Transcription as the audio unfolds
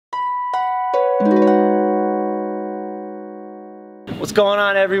What's going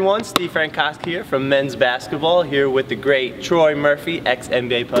on, everyone? Steve Frankowski here from men's basketball, here with the great Troy Murphy,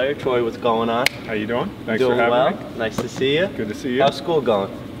 ex-NBA player. Troy, what's going on? How you doing? Thanks doing for having well. me. Nice to see you. Good to see you. How's school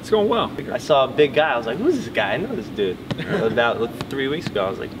going? It's going well. I saw a big guy. I was like, who's this guy? I know this dude. About 3 weeks ago, I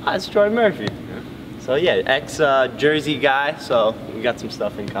was like, ah, it's Troy Murphy. Yeah. So yeah, ex-Jersey guy, so we got some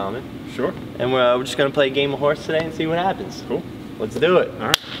stuff in common. Sure. And we're just gonna play a game of horse today and see what happens. Cool. Let's do it. All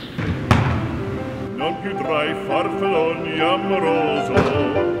right. Non più tra I farfalloni amoroso,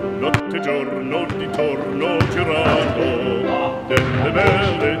 notte e giorno di torno girato, delle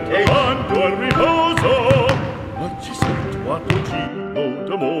belle trovando al riposo, accisettuato giro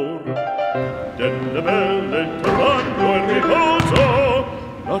d'amor. Delle belle trovando al riposo,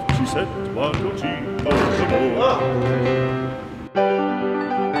 accisettuato giro d'amor.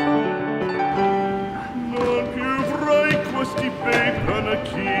 Non più fra questi bei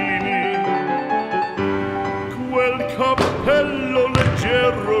panacchini, quel cappello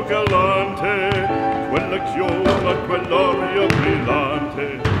leggero galante, quella chiola, quell'aria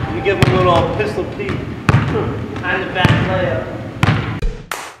brillante. Let me give him a little pistol peek behind the back layup.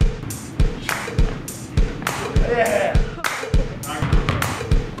 Yeah.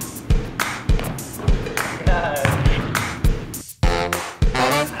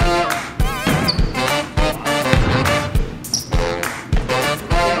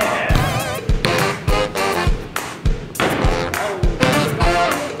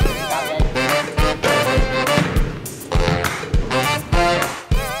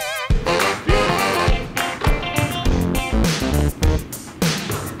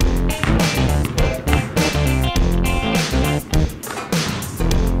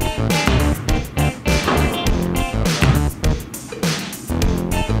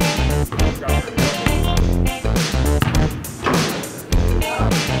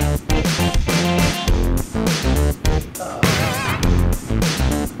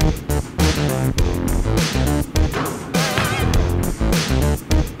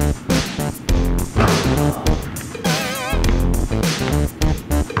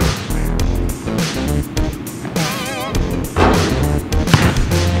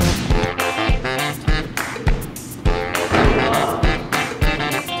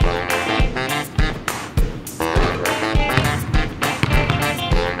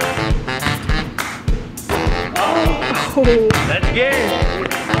 Let's get it.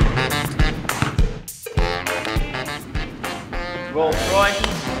 Roll, Troy.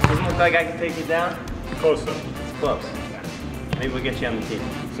 Doesn't look like I can take you down. Close though. It's close. Maybe we'll get you on the team.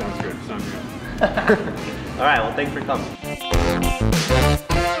 Sounds good. Sounds good. All right. Well, thanks for coming.